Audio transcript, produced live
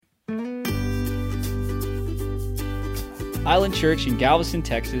Island Church in Galveston,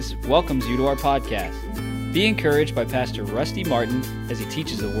 Texas welcomes you to our podcast. Be encouraged by Pastor Rusty Martin as he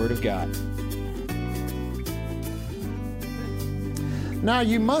teaches the Word of God. Now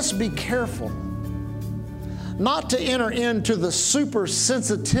you must be careful not to enter into the super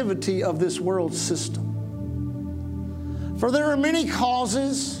sensitivity of this world system. For there are many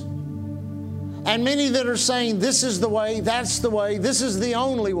causes and many that are saying this is the way, that's the way, this is the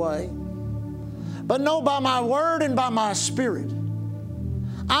only way. But no, by my word and by my spirit,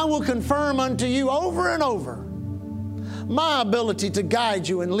 I will confirm unto you over and over my ability to guide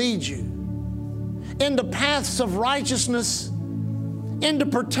you and lead you into paths of righteousness, into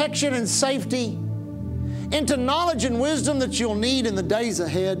protection and safety, into knowledge and wisdom that you'll need in the days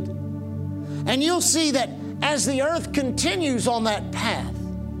ahead. And you'll see that as the earth continues on that path,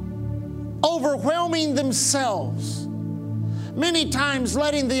 overwhelming themselves, many times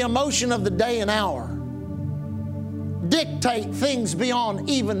letting the emotion of the day and hour dictate things beyond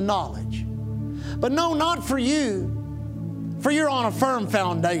even knowledge. But no, not for you, for you're on a firm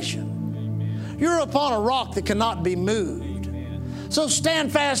foundation. Amen. You're upon a rock that cannot be moved. Amen. So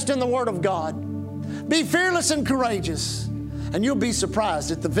stand fast in the Word of God. Be fearless and courageous, and you'll be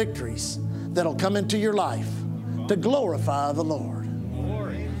surprised at the victories that'll come into your life to glorify the Lord.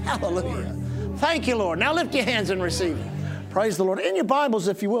 Glory. Hallelujah. Thank you, Lord. Now lift your hands and receive it. Praise the Lord. In your Bibles,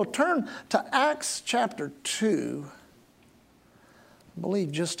 if you will, turn to Acts chapter 2. I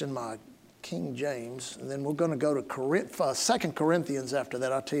believe just in my King James. And then we're going to go to 2 Corinthians after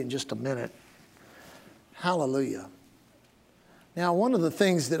that. I'll tell you in just a minute. Hallelujah. Now, one of the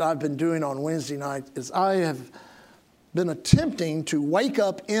things that I've been doing on Wednesday night is I have been attempting to wake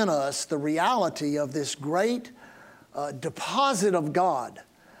up in us the reality of this great deposit of God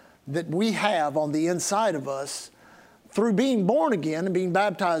that we have on the inside of us through being born again and being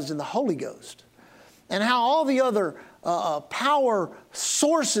baptized in the Holy Ghost. And how all the other power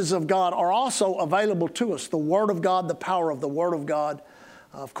sources of God are also available to us. The Word of God, the power of the Word of God.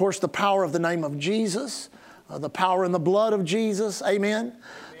 Of course, the power of the name of Jesus. The power in the blood of Jesus. Amen.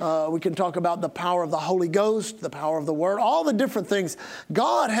 We can talk about the power of the Holy Ghost, the power of the Word, all the different things.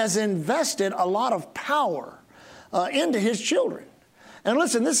 God has invested a lot of power into His children. And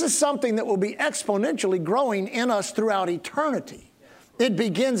listen, this is something that will be exponentially growing in us throughout eternity. It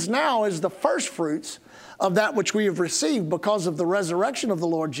begins now as the first fruits of that which we have received because of the resurrection of the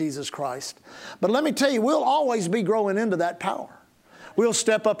Lord Jesus Christ. But let me tell you, we'll always be growing into that power. We'll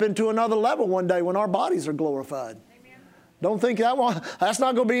step up into another level one day when our bodies are glorified. Amen. Don't think that's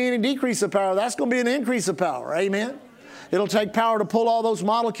not going to be any decrease of power. That's going to be an increase of power. Amen. It'll take power to pull all those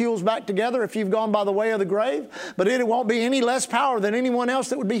molecules back together if you've gone by the way of the grave. But it won't be any less power than anyone else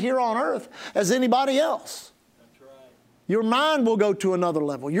that would be here on earth as anybody else. Your mind will go to another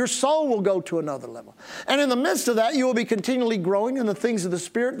level. Your soul will go to another level. And in the midst of that, you will be continually growing in the things of the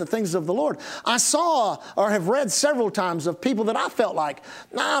Spirit, the things of the Lord. I saw or have read several times of people that I felt like,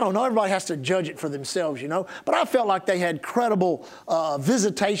 I don't know, everybody has to judge it for themselves, but I felt like they had credible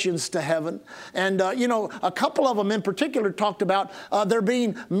visitations to heaven. And, a couple of them in particular talked about there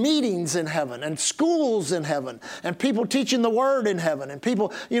being meetings in heaven and schools in heaven and people teaching the Word in heaven and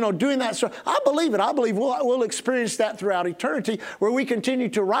people, doing that stuff. I believe it. I believe we'll experience that throughout eternity, where we continue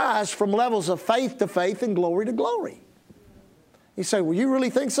to rise from levels of faith to faith and glory to glory. You say, well, you really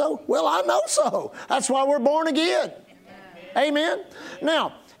think so? Well, I know so. That's why we're born again. Amen.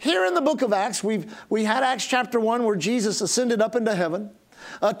 Now, here in the book of Acts, we had Acts chapter 1 where Jesus ascended up into heaven.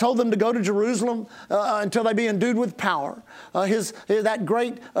 Told them to go to Jerusalem until they be endued with power. That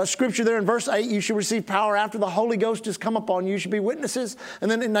great scripture there in verse 8, you shall receive power after the Holy Ghost has come upon you. You should be witnesses. And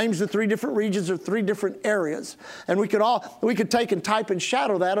then it names the 3 different regions or 3 different areas. And we could take and type and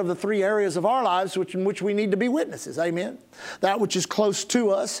shadow that of the 3 areas of our lives in which we need to be witnesses. Amen. That which is close to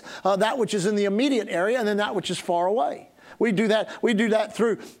us, that which is in the immediate area, and then that which is far away. We do that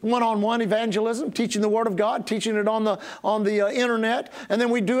through one-on-one evangelism, teaching the Word of God, teaching it on the internet, and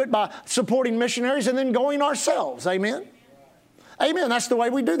then we do it by supporting missionaries and then going ourselves. Amen. Amen. That's the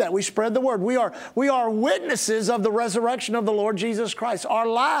way we do that. We spread the word. We are witnesses of the resurrection of the Lord Jesus Christ. Our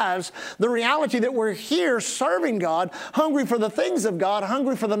lives, the reality that we're here serving God, hungry for the things of God,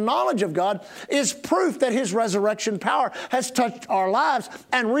 hungry for the knowledge of God, is proof that His resurrection power has touched our lives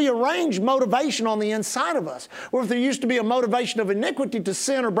and rearranged motivation on the inside of us. Or if there used to be a motivation of iniquity to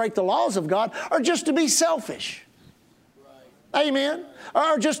sin or break the laws of God, or just to be selfish. Amen.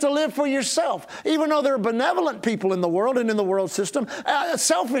 Or just to live for yourself. Even though there are benevolent people in the world and in the world system,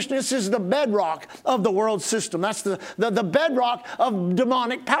 selfishness is the bedrock of the world system. That's the bedrock of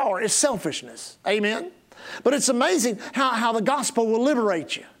demonic power is selfishness. Amen. But it's amazing how the gospel will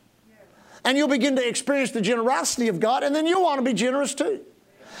liberate you. And you'll begin to experience the generosity of God, and then you'll want to be generous too.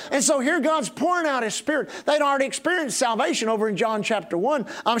 And so here God's pouring out His Spirit. They'd already experienced salvation over in John chapter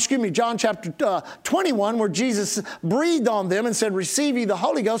 21, where Jesus breathed on them and said, receive ye the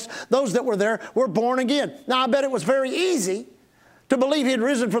Holy Ghost. Those that were there were born again. Now I bet it was very easy to believe He had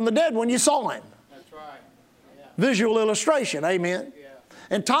risen from the dead when you saw Him. That's right. Yeah. Visual illustration, amen. Yeah.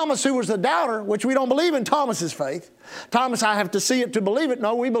 And Thomas, who was the doubter, which we don't believe in Thomas's faith. Thomas, I have to see it to believe it.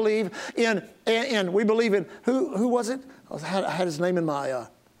 No, we believe in who was it? I had his name in my, I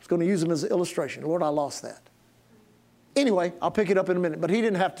was going to use him as an illustration. Lord, I lost that. Anyway, I'll pick it up in a minute. But he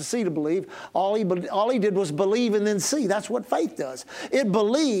didn't have to see to believe. All he did was believe and then see. That's what faith does. It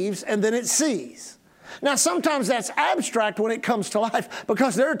believes and then it sees. Now, sometimes that's abstract when it comes to life,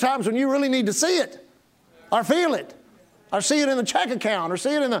 because there are times when you really need to see it or feel it or see it in the check account or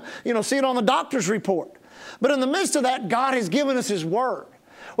see it in the, see it on the doctor's report. But in the midst of that, God has given us His Word,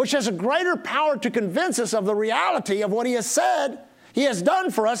 which has a greater power to convince us of the reality of what He has said He has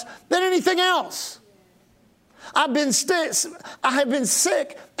done for us than anything else. I have been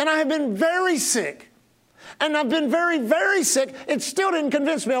sick, and I have been very sick. And I've been very, very sick. It still didn't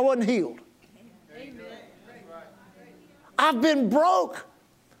convince me I wasn't healed. I've been broke,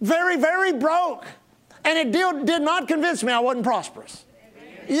 very, very broke. And it did not convince me I wasn't prosperous.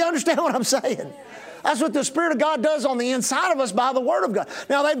 You understand what I'm saying? That's what the Spirit of God does on the inside of us by the Word of God.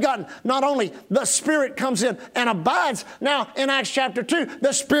 Now they've gotten, not only the Spirit comes in and abides, now in Acts chapter 2,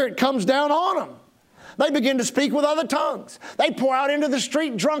 the Spirit comes down on them. They begin to speak with other tongues. They pour out into the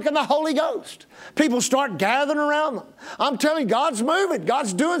street drunk in the Holy Ghost. People start gathering around them. I'm telling you, God's moving.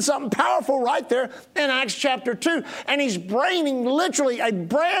 God's doing something powerful right there in Acts chapter 2. And He's bringing literally a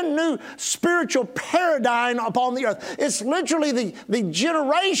brand new spiritual paradigm upon the earth. It's literally the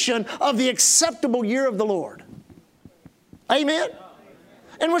generation of the acceptable year of the Lord. Amen?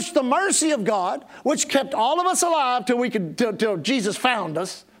 In which the mercy of God, which kept all of us alive till Jesus found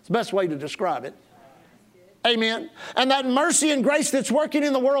us. It's the best way to describe it. Amen. And that mercy and grace that's working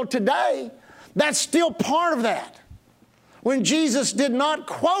in the world today, that's still part of that. When Jesus did not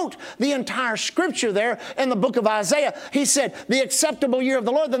quote the entire Scripture there in the book of Isaiah, He said, the acceptable year of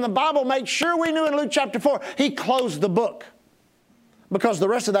the Lord. Then the Bible made sure we knew in Luke chapter 4, He closed the book. Because the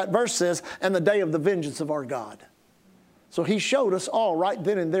rest of that verse says, and the day of the vengeance of our God. So He showed us all right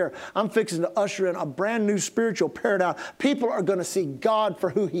then and there. I'm fixing to usher in a brand new spiritual paradigm. People are going to see God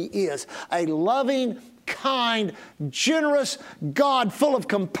for who He is. A loving, kind, generous God, full of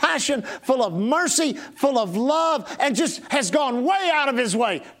compassion, full of mercy, full of love, and just has gone way out of His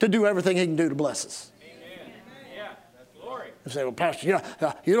way to do everything He can do to bless us. Amen. Yeah, that's glory. You say, well, Pastor,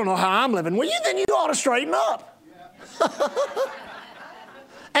 you don't know how I'm living. Well, then you ought to straighten up. Yeah.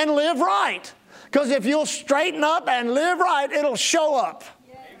 And live right. Because if you'll straighten up and live right, it'll show up.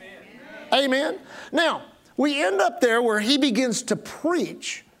 Amen. Amen. Now, we end up there where He begins to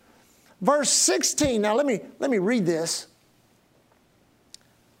preach. Verse 16, now let me read this.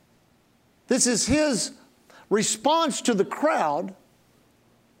 This is His response to the crowd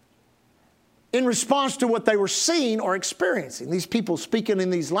in response to what they were seeing or experiencing. These people speaking in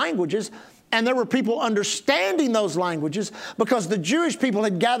these languages, and there were people understanding those languages because the Jewish people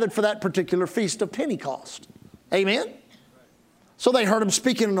had gathered for that particular feast of Pentecost. Amen? So they heard Him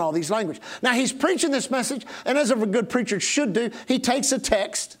speaking in all these languages. Now He's preaching this message, and as a good preacher should do, he takes a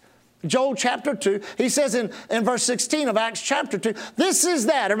text, Joel chapter 2. He says in verse 16 of Acts chapter 2, this is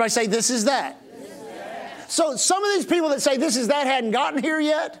that. Everybody say, this is that. This is that. So some of these people that say this is that hadn't gotten here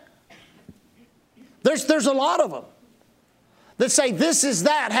yet. There's a lot of them that say this is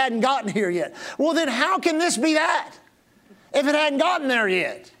that hadn't gotten here yet. Well, then how can this be that if it hadn't gotten there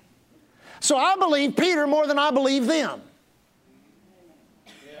yet? So I believe Peter more than I believe them.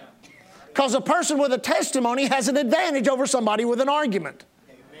 Because a person with a testimony has an advantage over somebody with an argument.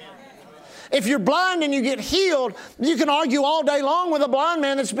 If you're blind and you get healed, you can argue all day long with a blind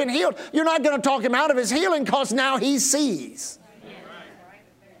man that's been healed. You're not going to talk him out of his healing because now he sees.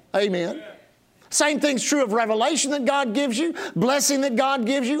 Amen. Same thing's true of revelation that God gives you, blessing that God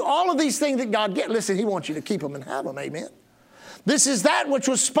gives you, all of these things that God gives. Listen, He wants you to keep them and have them. Amen. This is that which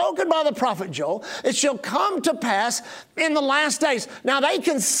was spoken by the prophet Joel. It shall come to pass in the last days. Now they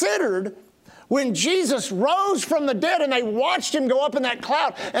considered when Jesus rose from the dead and they watched Him go up in that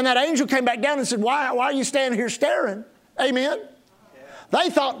cloud and that angel came back down and said, why are you standing here staring? Amen. Yeah. They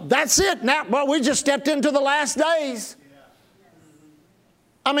thought, that's it. Now, well, we just stepped into the last days.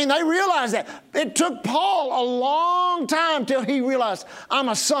 I mean, they realized that. It took Paul a long time till he realized, I'm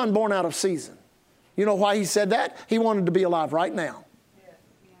a son born out of season. You know why he said that? He wanted to be alive right now.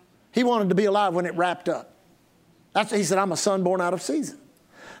 He wanted to be alive when it wrapped up. He said, I'm a son born out of season.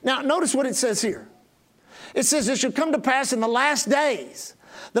 Now, notice what it says here. It says, it shall come to pass in the last days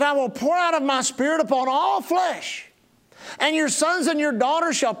that I will pour out of my Spirit upon all flesh. And your sons and your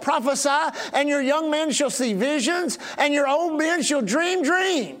daughters shall prophesy, and your young men shall see visions, and your old men shall dream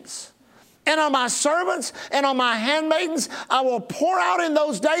dreams. And on my servants and on my handmaidens I will pour out in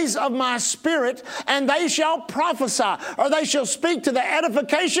those days of my Spirit, and they shall prophesy, or they shall speak to the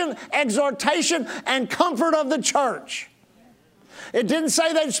edification, exhortation, and comfort of the church. It didn't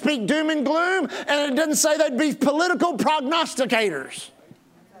say they'd speak doom and gloom, and it didn't say they'd be political prognosticators.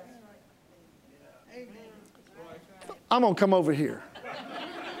 I'm going to come over here.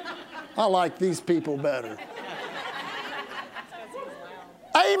 I like these people better.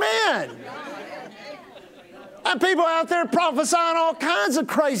 Amen. And people out there prophesying all kinds of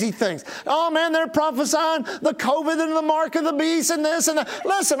crazy things. Oh man, they're prophesying the COVID and the mark of the beast and this and that.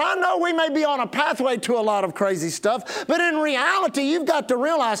 Listen, I know we may be on a pathway to a lot of crazy stuff, but in reality, you've got to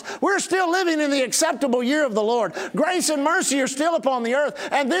realize we're still living in the acceptable year of the Lord. Grace and mercy are still upon the earth,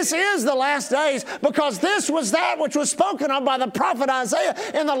 and this is the last days, because this was that which was spoken of by the prophet Isaiah.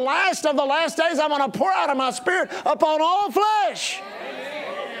 In the last of the last days, I'm going to pour out of my Spirit upon all flesh.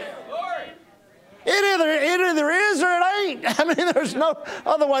 It either is or it ain't. I mean, there's no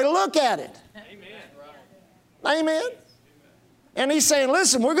other way to look at it. Amen. And he's saying,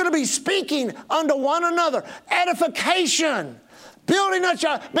 listen, we're going to be speaking unto one another. Edification. Building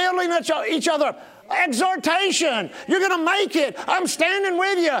each other up. Exhortation. You're going to make it. I'm standing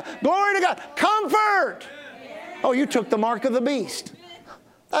with you. Glory to God. Comfort. Oh, you took the mark of the beast.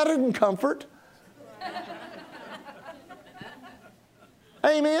 That isn't comfort.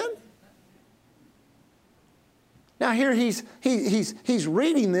 Amen. Now here he's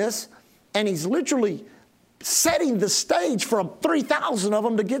reading this, and he's literally setting the stage for 3,000 of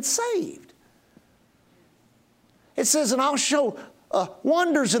them to get saved. It says, and I'll show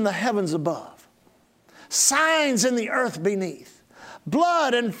wonders in the heavens above, signs in the earth beneath,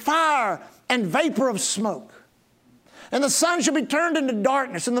 blood and fire and vapor of smoke. And the sun shall be turned into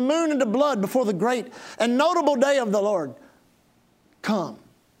darkness, and the moon into blood before the great and notable day of the Lord come.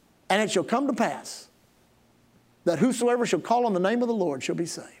 And it shall come to pass that whosoever shall call on the name of the Lord shall be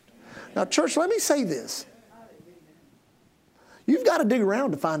saved. Now, church, let me say this. You've got to dig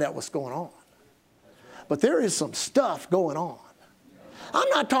around to find out what's going on. But there is some stuff going on. I'm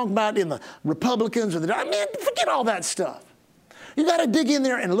not talking about in the Republicans or I mean, forget all that stuff. You've got to dig in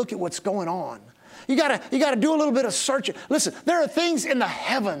there and look at what's going on. You got to do a little bit of searching. Listen, there are things in the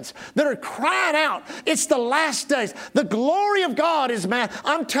heavens that are crying out. It's the last days. The glory of God is man.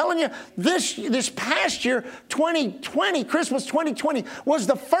 I'm telling you, this past year, 2020, Christmas 2020, was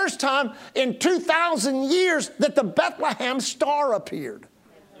the first time in 2,000 years that the Bethlehem star appeared.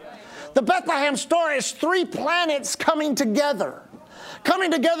 The Bethlehem star is 3 planets coming together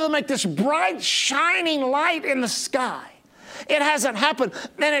to make this bright, shining light in the sky. It hasn't happened,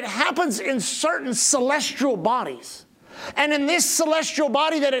 and it happens in certain celestial bodies. And in this celestial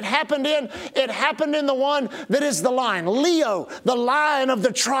body that it happened in the one that is the lion. Leo, the lion of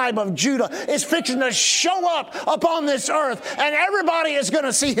the tribe of Judah, is fixing to show up upon this earth, and everybody is going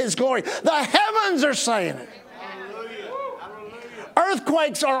to see his glory. The heavens are saying it.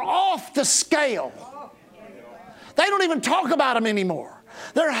 Earthquakes are off the scale. They don't even talk about them anymore.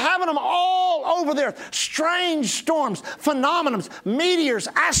 They're having them all over there. Strange storms, phenomenons, meteors,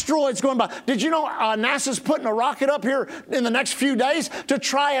 asteroids going by. Did you know NASA's putting a rocket up here in the next few days to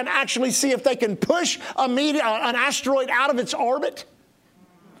try and actually see if they can push an asteroid out of its orbit?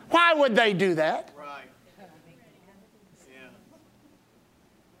 Why would they do that? Right.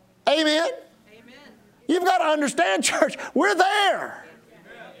 Yeah. Amen? Amen. You've got to understand, church, we're there.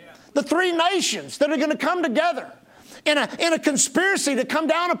 The 3 nations that are going to come together in a conspiracy to come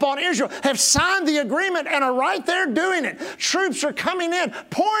down upon Israel have signed the agreement and are right there doing it. Troops are coming in,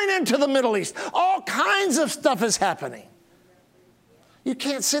 pouring into the Middle East. All kinds of stuff is happening. You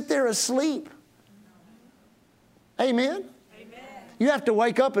can't sit there asleep. Amen? Amen. You have to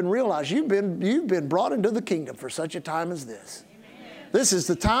wake up and realize you've been brought into the kingdom for such a time as this. This is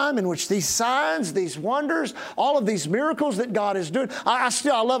the time in which these signs, these wonders, all of these miracles that God is doing. I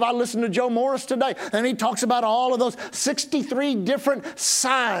listened to Joe Morris today, and he talks about all of those 63 different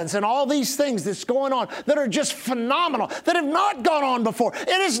signs and all these things that's going on that are just phenomenal, that have not gone on before. It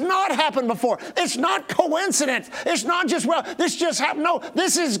has not happened before. It's not coincidence. It's not just, well, this just happened. No,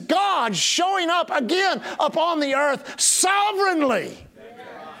 this is God showing up again upon the earth sovereignly.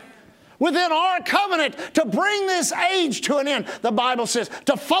 Within our covenant to bring this age to an end. The Bible says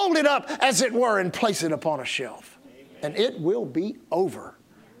to fold it up as it were and place it upon a shelf. And it will be over.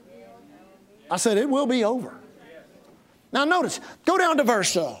 I said it will be over. Now notice, go down to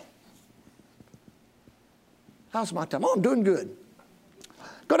verse, how's my time? Oh, I'm doing good.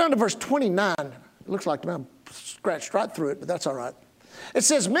 Go down to verse 29. It looks like I scratched right through it, but that's all right. It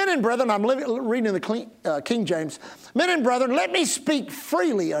says, men and brethren, I'm reading in the King James, men and brethren, let me speak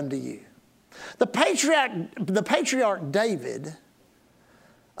freely unto you. The patriarch David,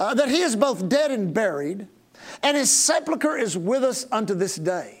 that he is both dead and buried, and his sepulchre is with us unto this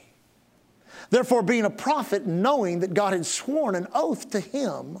day. Therefore, being a prophet, knowing that God had sworn an oath to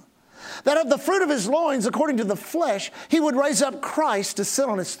him, that of the fruit of his loins, according to the flesh, he would raise up Christ to sit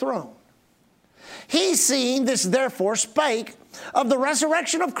on his throne. He, seeing this, therefore, spake of the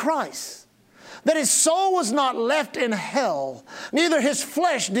resurrection of Christ, that his soul was not left in hell, neither his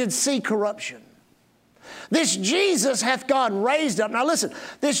flesh did see corruption. This Jesus hath God raised up. Now listen,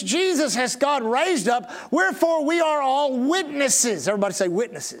 this Jesus hath God raised up, wherefore we are all witnesses. Everybody say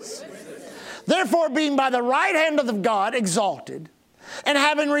witnesses. Therefore, being by the right hand of God exalted, and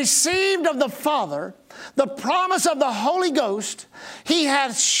having received of the Father the promise of the Holy Ghost, he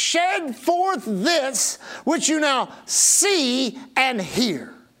hath shed forth this which you now see and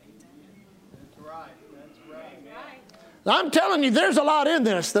hear. That's right. Now, I'm telling you, there's a lot in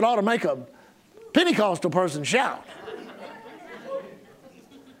this that ought to make a Pentecostal person shout.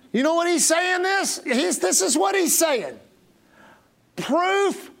 You know what he's saying this? This is what he's saying.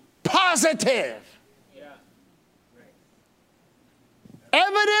 Proof positive. Yeah.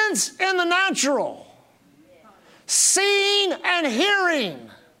 Evidence in the natural. Seeing and hearing.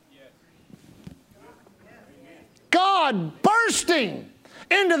 God bursting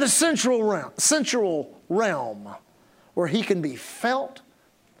into the sensual realm where he can be felt,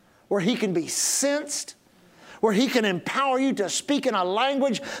 where he can be sensed, where he can empower you to speak in a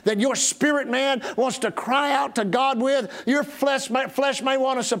language that your spirit man wants to cry out to God with. Your flesh may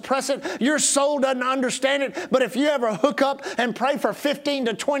want to suppress it. Your soul doesn't understand it. But if you ever hook up and pray for 15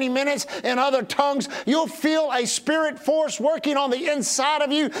 to 20 minutes in other tongues, you'll feel a spirit force working on the inside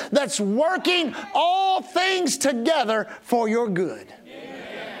of you that's working all things together for your good.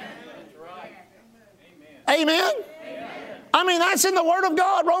 Amen? I mean, that's in the Word of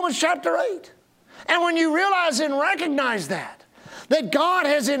God, Romans chapter 8. And when you realize and recognize that God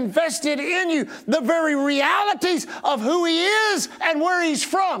has invested in you the very realities of who he is and where he's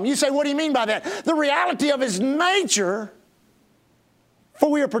from. You say, what do you mean by that? The reality of his nature, for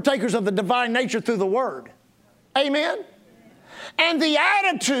we are partakers of the divine nature through the Word. Amen? And the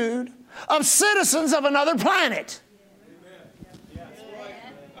attitude of citizens of another planet.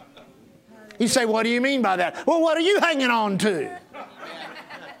 You say, what do you mean by that? Well, what are you hanging on to?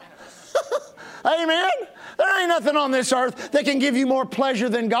 Amen? There ain't nothing on this earth that can give you more pleasure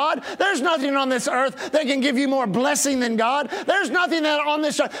than God. There's nothing on this earth that can give you more blessing than God. There's nothing on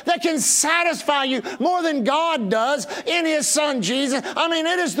this earth that can satisfy you more than God does in his Son Jesus. I mean,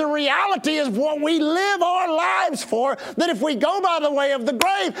 it is the reality of what we live our lives for, that if we go by the way of the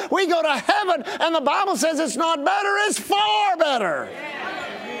grave, we go to heaven, and the Bible says it's not better, it's far better.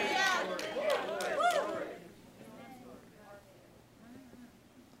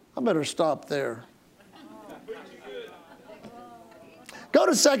 I better stop there. Go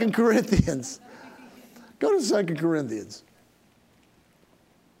to 2 Corinthians. Go to 2 Corinthians.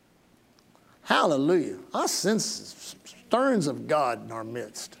 Hallelujah. I sense stirrings of God in our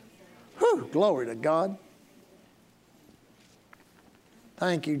midst. Whew, glory to God.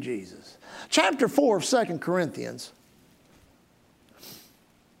 Thank you, Jesus. Chapter 4 of 2 Corinthians.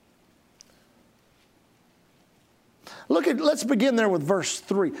 Let's begin there with verse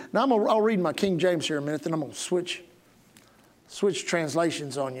 3. Now, I'll read my King James here in a minute, then I'm going to switch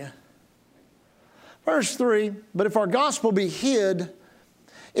translations on you. Verse 3, but if our gospel be hid,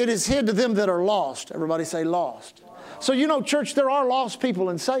 it is hid to them that are lost. Everybody say lost. So you know, church, there are lost people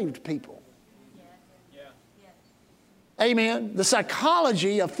and saved people. Amen. The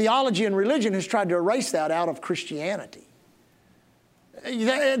psychology of theology and religion has tried to erase that out of Christianity.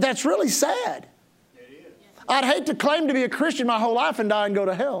 That's really sad. I'd hate to claim to be a Christian my whole life and die and go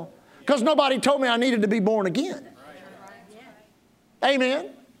to hell, because nobody told me I needed to be born again.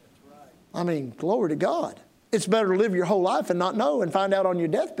 Amen. I mean, glory to God. It's better to live your whole life and not know and find out on your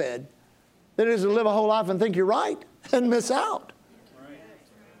deathbed than it is to live a whole life and think you're right and miss out.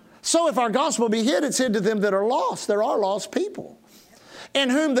 So if our gospel be hid, it's hid to them that are lost. There are lost people. In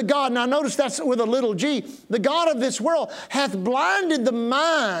whom the God, now notice that's with a little g, the God of this world hath blinded the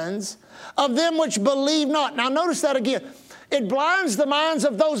minds of them which believe not. Now notice that again. It blinds the minds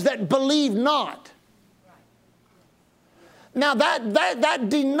of those that believe not. Now that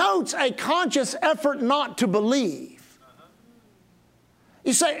denotes a conscious effort not to believe.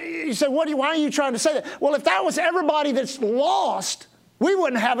 You say, why are you trying to say that? Well, if that was everybody that's lost, we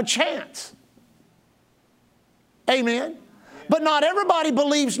wouldn't have a chance. Amen? But not everybody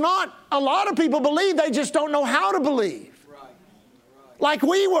believes not. A lot of people believe, they just don't know how to believe. Like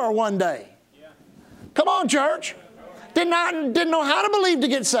we were one day. Come on, church. Didn't know how to believe to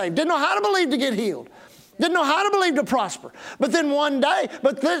get saved. Didn't know how to believe to get healed. Didn't know how to believe to prosper. But then one day,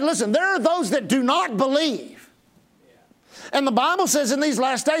 listen, there are those that do not believe. And the Bible says in these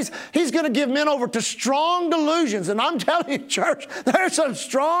last days, He's going to give men over to strong delusions. And I'm telling you, church, there's some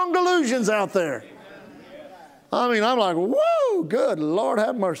strong delusions out there. I mean, I'm like, whoa, good Lord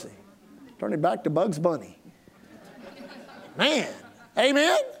have mercy. Turn it back to Bugs Bunny. Man,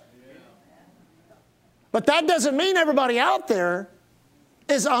 amen? But that doesn't mean everybody out there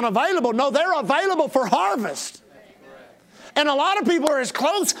is unavailable. No, they're available for harvest. And a lot of people are as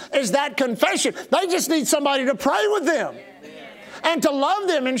close as that confession. They just need somebody to pray with them and to love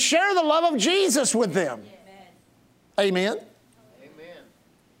them and share the love of Jesus with them. Amen?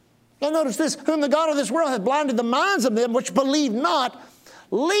 Now notice this, whom the God of this world hath blinded the minds of them which believe not,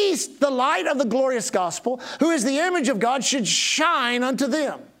 lest the light of the glorious gospel, who is the image of God, should shine unto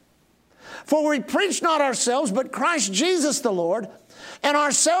them. For we preach not ourselves, but Christ Jesus the Lord, and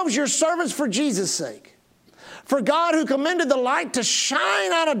ourselves your servants for Jesus' sake. For God, who commended the light to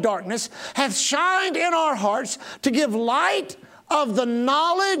shine out of darkness, hath shined in our hearts to give light of the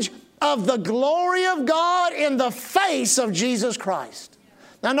knowledge of the glory of God in the face of Jesus Christ.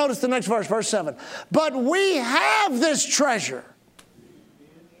 Now notice the next verse, verse 7. But we have this treasure.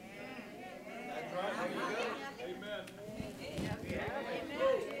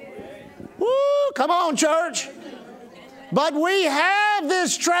 Woo, come on, church. But we have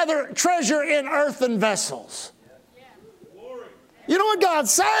this treasure in earthen vessels. You know what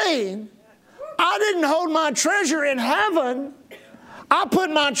God's saying? I didn't hold my treasure in heaven. I put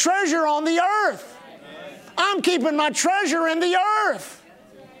my treasure on the earth. I'm keeping my treasure in the earth.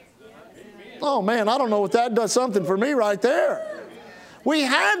 Oh man, I don't know what that does something for me right there. We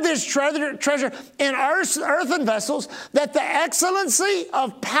have this treasure in earthen vessels, that the excellency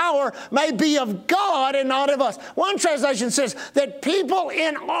of power may be of God and not of us. One translation says that people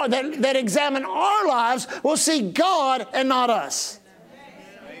that examine our lives will see God and not us.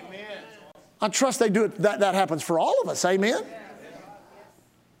 Amen. I trust they do it. That happens for all of us. Amen.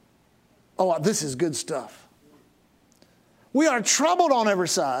 Oh, this is good stuff. We are troubled on every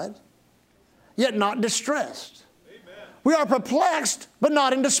side, yet not distressed. We are perplexed, but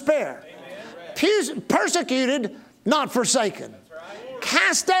not in despair. Persecuted, not forsaken.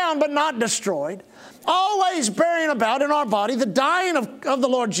 Cast down, but not destroyed. Always bearing about in our body the dying of the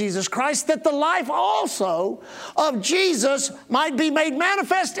Lord Jesus Christ, that the life also of Jesus might be made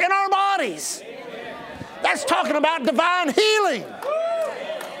manifest in our bodies. That's talking about divine healing.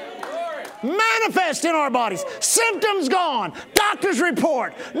 Manifest in our bodies. Symptoms gone. Doctor's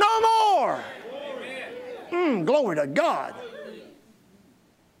report. No more. Glory to God.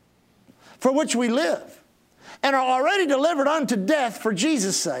 For which we live, and are already delivered unto death for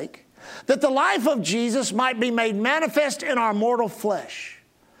Jesus' sake, that the life of Jesus might be made manifest in our mortal flesh.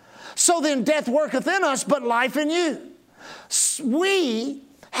 So then death worketh in us, but life in you. We,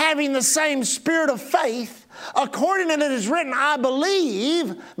 having the same spirit of faith, according to it is written, I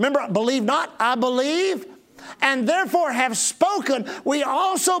believe. Remember, believe not, I believe. And therefore have spoken. We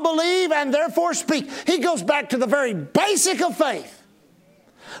also believe and therefore speak. He goes back to the very basic of faith.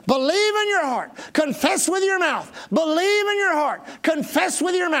 Believe in your heart. Confess with your mouth. Believe in your heart. Confess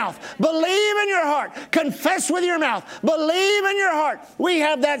with your mouth. Believe in your heart. Confess with your mouth. Believe in your heart. We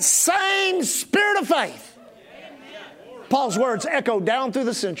have that same spirit of faith. Paul's words echo down through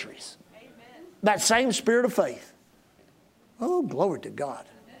the centuries. That same spirit of faith. Oh, glory to God.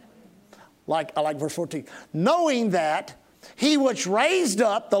 I like verse 14. Knowing that He which raised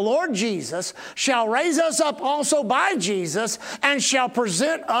up the Lord Jesus shall raise us up also by Jesus, and shall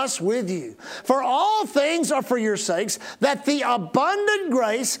present us with you. For all things are for your sakes, that the abundant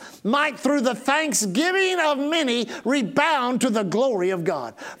grace might through the thanksgiving of many rebound to the glory of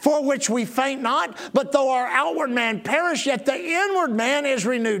God. For which we faint not, but though our outward man perish, yet the inward man is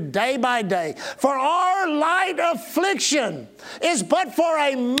renewed day by day. For our light affliction is but for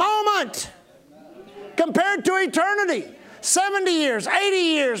a moment compared to eternity. 70 years, 80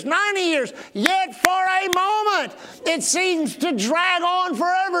 years, 90 years, yet for a moment it seems to drag on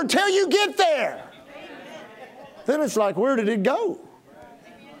forever till you get there. Then it's like, where did it go?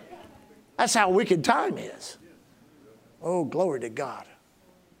 That's how wicked time is. Oh, glory to God.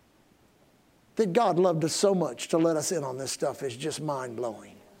 That God loved us so much to let us in on this stuff is just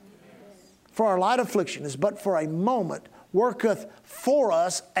mind-blowing. For our light affliction is but for a moment worketh for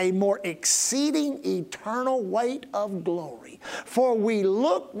us a more exceeding eternal weight of glory. For we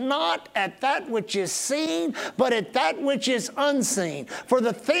look not at that which is seen, but at that which is unseen. For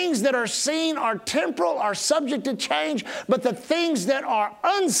the things that are seen are temporal, are subject to change, but the things that are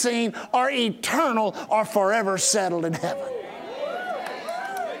unseen are eternal, are forever settled in heaven.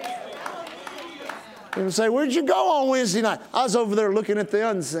 People say, where'd you go on Wednesday night? I was over there looking at the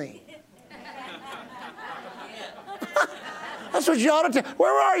unseen. That's what you ought to tell.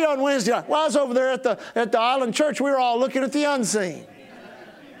 Where are you on Wednesday night? Well, I was over there at the Island Church. We were all looking at the unseen.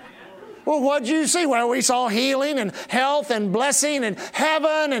 Well, what did you see? Well, we saw healing and health and blessing and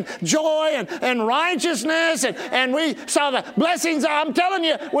heaven and joy and righteousness. And we saw the blessings. I'm telling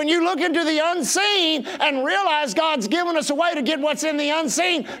you, when you look into the unseen and realize God's given us a way to get what's in the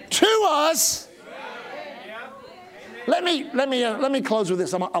unseen to us. Let me close with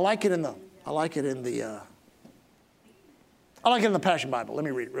this. I like it in the Passion Bible. Let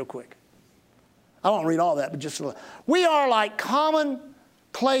me read it real quick. I won't read all that, but just a little. We are like common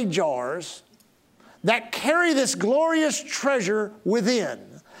clay jars that carry this glorious treasure within,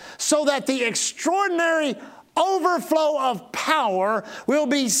 so that the extraordinary overflow of power will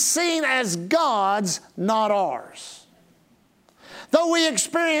be seen as God's, not ours. Though we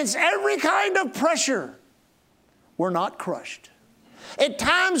experience every kind of pressure, we're not crushed. At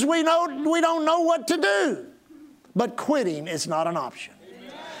times we don't know what to do. But quitting is not an option.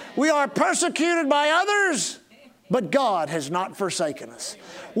 We are persecuted by others, but God has not forsaken us.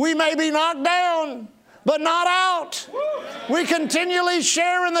 We may be knocked down, but not out. We continually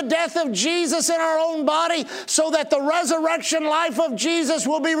share in the death of Jesus in our own body, so that the resurrection life of Jesus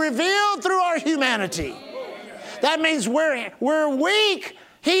will be revealed through our humanity. That means we're weak,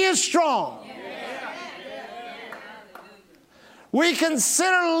 He is strong. We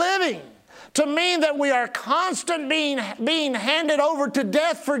consider living to mean that we are constant being handed over to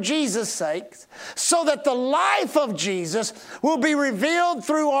death for Jesus' sake, so that the life of Jesus will be revealed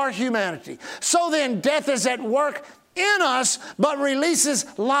through our humanity. So then, death is at work in us, but releases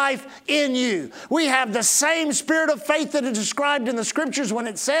life in you. We have the same spirit of faith that is described in the Scriptures when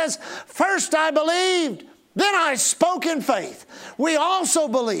it says, first I believed, then I spoke in faith. We also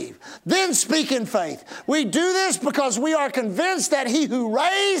believe, then speak in faith. We do this because we are convinced that He who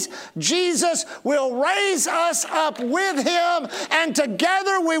raised Jesus will raise us up with Him, and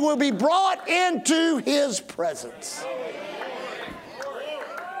together we will be brought into His presence.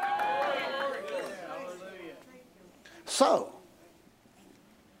 So,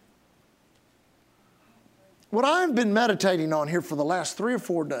 what I've been meditating on here for the last 3 or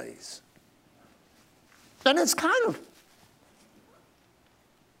 4 days, and it's kind of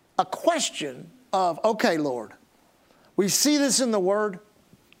a question of, okay, Lord, we see this in the Word.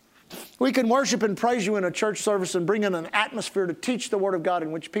 We can worship and praise You in a church service and bring in an atmosphere to teach the Word of God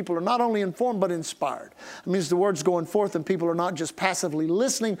in which people are not only informed but inspired. It means the Word's going forth and people are not just passively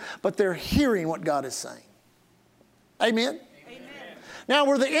listening, but they're hearing what God is saying. Amen? Amen. Now,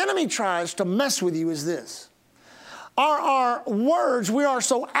 where the enemy tries to mess with you is this. Our words, we are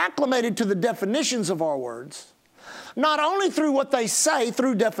so acclimated to the definitions of our words, not only through what they say,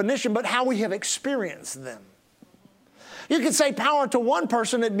 through definition, but how we have experienced them. You could say power to one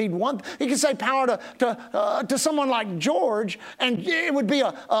person, it'd mean one. You could say power to someone like George, and it would be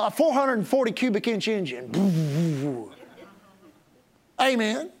a 440 cubic inch engine.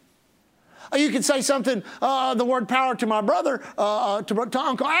 Amen. You could say something, the word power to my brother, to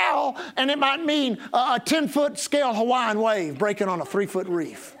Uncle Al, and it might mean a 10-foot scale Hawaiian wave breaking on a 3-foot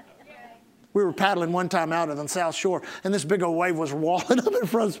reef. We were paddling one time out on the South Shore, and this big old wave was walling up in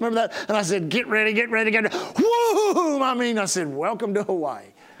front of us. Remember that? And I said, get ready, get ready, get ready. Woo! I said, welcome to Hawaii.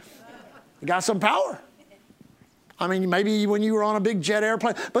 You got some power. I mean, maybe when you were on a big jet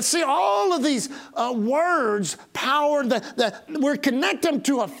airplane. But see, all of these words, power, we're connecting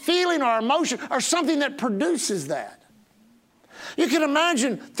to a feeling or emotion or something that produces that. You can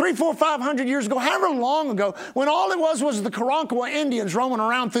imagine 300, 400, 500 years ago, however long ago, when all it was the Karankawa Indians roaming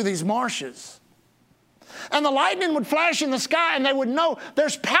around through these marshes. And the lightning would flash in the sky, and they would know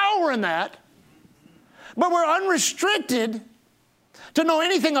there's power in that. But we're unrestricted to know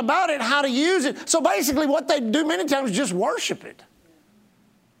anything about it, how to use it. So basically what they do many times is just worship it.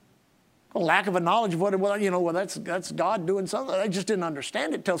 A lack of a knowledge of what, that's God doing something. They just didn't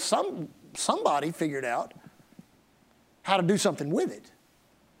understand it till somebody figured out how to do something with it.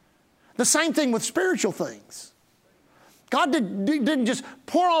 The same thing with spiritual things. God didn't just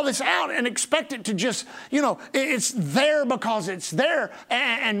pour all this out and expect it to just, it's there because it's there,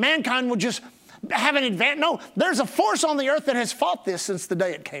 and mankind will just have an advantage. No, there's a force on the earth that has fought this since the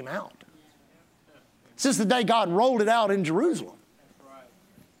day it came out. since the day God rolled it out in Jerusalem.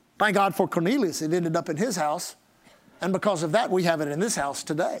 Thank God for Cornelius. It ended up in his house. And because of that, we have it in this house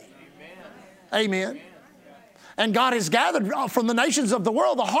today. Amen. And God has gathered from the nations of the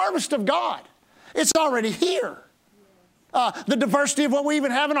world the harvest of God. It's already here. The diversity of what we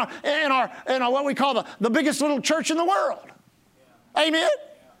even have in our what we call the biggest little church in the world. Amen.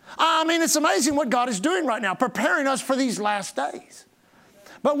 I mean, it's amazing what God is doing right now, preparing us for these last days.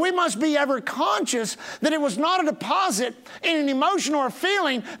 But we must be ever conscious that it was not a deposit in an emotion or a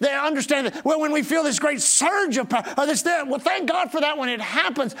feeling that understand that, well, when we feel this great surge of power, or this, that, well, thank God for that when it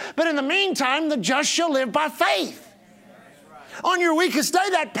happens. But in the meantime, the just shall live by faith. On your weakest day,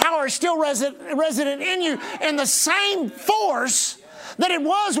 that power is still resident in you in the same force that it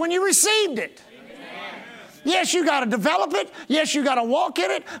was when you received it. Yes, you got to develop it. Yes, you got to walk in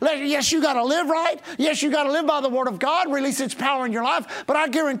it. Yes, you got to live right. Yes, you got to live by the Word of God, release its power in your life. But I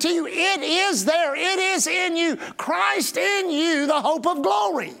guarantee you, it is there. It is in you. Christ in you, the hope of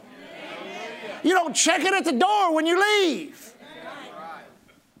glory. You don't check it at the door when you leave.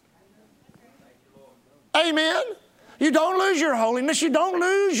 Amen. You don't lose your holiness. You don't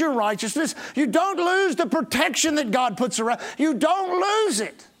lose your righteousness. You don't lose the protection that God puts around. You don't lose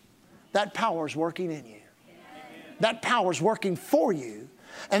it. That power is working in you. That power is working for you,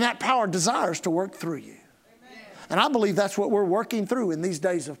 and that power desires to work through you. And I believe that's what we're working through in these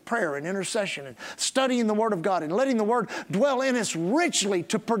days of prayer and intercession and studying the Word of God and letting the Word dwell in us richly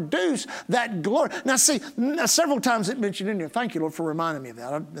to produce that glory. Now see, several times it mentioned in here, thank you, Lord, for reminding me of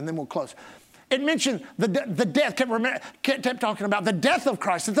that, and then we'll close. It mentioned the death, kept talking about the death of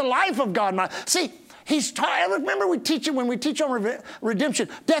Christ, that the life of God might. See, remember when we teach on redemption,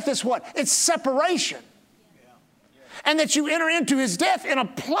 death is what? It's separation. And that you enter into His death in a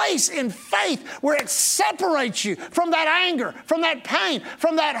place in faith where it separates you from that anger, from that pain,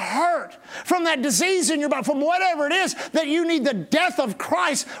 from that hurt, from that disease in your body, from whatever it is that you need the death of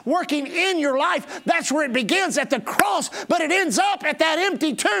Christ working in your life. That's where it begins, at the cross, but it ends up at that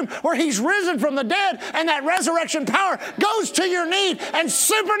empty tomb where He's risen from the dead, and that resurrection power goes to your need, and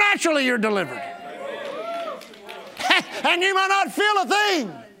supernaturally you're delivered. And you might not feel a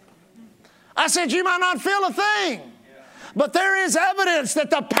thing. I said you might not feel a thing. But there is evidence that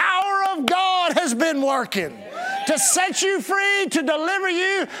the power of God has been working to set you free, to deliver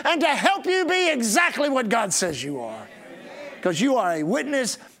you, and to help you be exactly what God says you are. Because you are a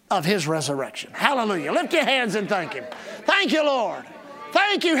witness of His resurrection. Hallelujah. Lift your hands and thank Him. Thank you, Lord.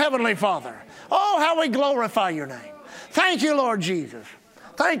 Thank you, Heavenly Father. Oh, how we glorify your name. Thank you, Lord Jesus.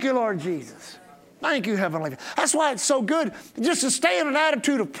 Thank you, Lord Jesus. Thank you, Heavenly Father. That's why it's so good just to stay in an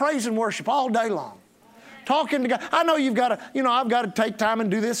attitude of praise and worship all day long. Talking to God. I know you've got to, I've got to take time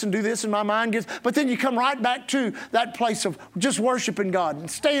and do this and my mind gets, but then you come right back to that place of just worshiping God and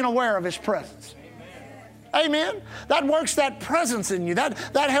staying aware of His presence. Amen. That works that presence in you. That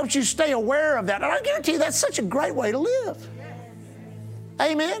helps you stay aware of that. And I guarantee you that's such a great way to live.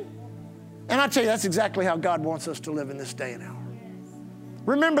 Amen. And I tell you, that's exactly how God wants us to live in this day and hour.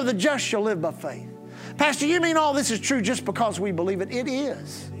 Remember, the just shall live by faith. Pastor, you mean all this is true just because we believe it? It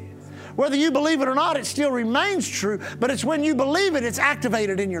is. Whether you believe it or not, it still remains true, but it's when you believe it, it's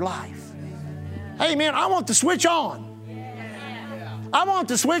activated in your life. Amen. I want the switch on. I want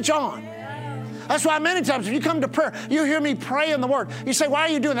the switch on. That's why many times if you come to prayer, you hear me pray in the Word. You say, why are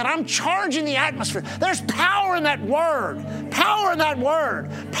you doing that? I'm charging the atmosphere. There's power in that Word. Power in that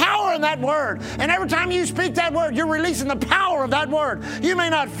Word. Power in that Word. And every time you speak that Word, you're releasing the power of that Word. You may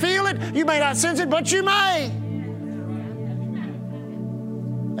not feel it, you may not sense it, but you may.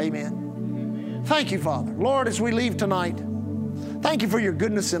 Amen. Thank you, Father. Lord, as we leave tonight, thank you for your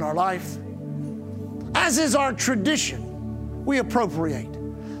goodness in our life. As is our tradition, we appropriate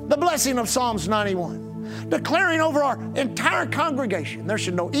the blessing of Psalms 91, declaring over our entire congregation, there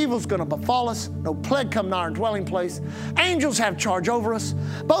should no evil's going to befall us, no plague come nigh our dwelling place. Angels have charge over us,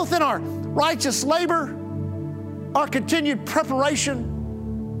 both in our righteous labor, our continued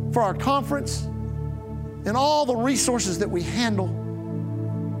preparation for our conference, and all the resources that we handle,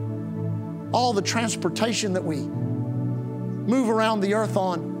 all the transportation that we move around the earth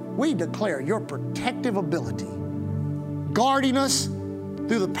on. We declare your protective ability, guarding us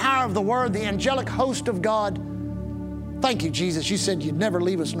through the power of the Word, the angelic host of God. Thank you, Jesus. You said you'd never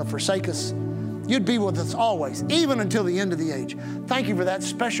leave us nor forsake us. You'd be with us always, even until the end of the age. Thank you for that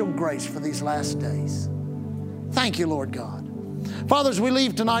special grace for these last days. Thank you, Lord God. Father, as we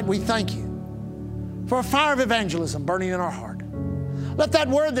leave tonight, we thank you for a fire of evangelism burning in our heart. Let that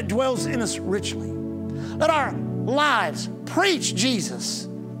Word that dwells in us richly, let our lives preach Jesus.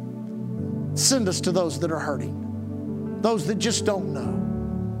 Send us to those that are hurting, those that just don't know,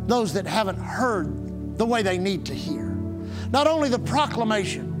 those that haven't heard the way they need to hear. Not only the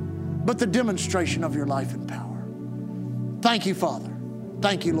proclamation, but the demonstration of your life and power. Thank you, Father.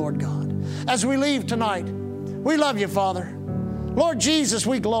 Thank you, Lord God. As we leave tonight, we love you, Father. Lord Jesus,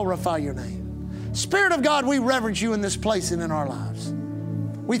 we glorify your name. Spirit of God, we reverence you in this place and in our lives.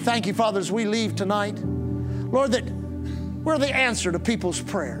 We thank you, Father, as we leave tonight, Lord, that we're the answer to people's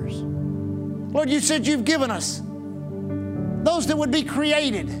prayers. Lord, you said you've given us those that would be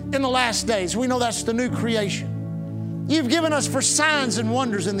created in the last days. We know that's the new creation. You've given us for signs and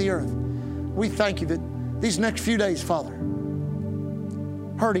wonders in the earth. We thank you that these next few days, Father,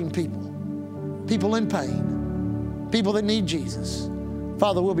 hurting people, people in pain, people that need Jesus,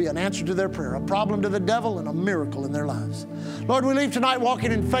 Father, will be an answer to their prayer, a problem to the devil, and a miracle in their lives. Lord, we leave tonight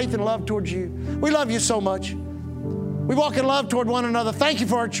walking in faith and love towards you. We love you so much. We walk in love toward one another. Thank you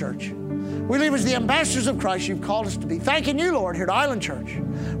for our church. We leave as the ambassadors of Christ you've called us to be. Thanking you, Lord, here at Island Church.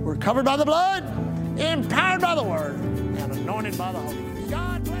 We're covered by the blood, empowered by the word, and anointed by the Holy Ghost.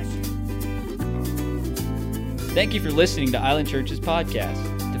 God bless you. Thank you for listening to Island Church's podcast.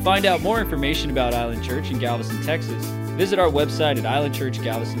 To find out more information about Island Church in Galveston, Texas, visit our website at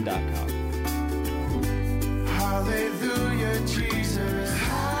islandchurchgalveston.com. Hallelujah, Jesus.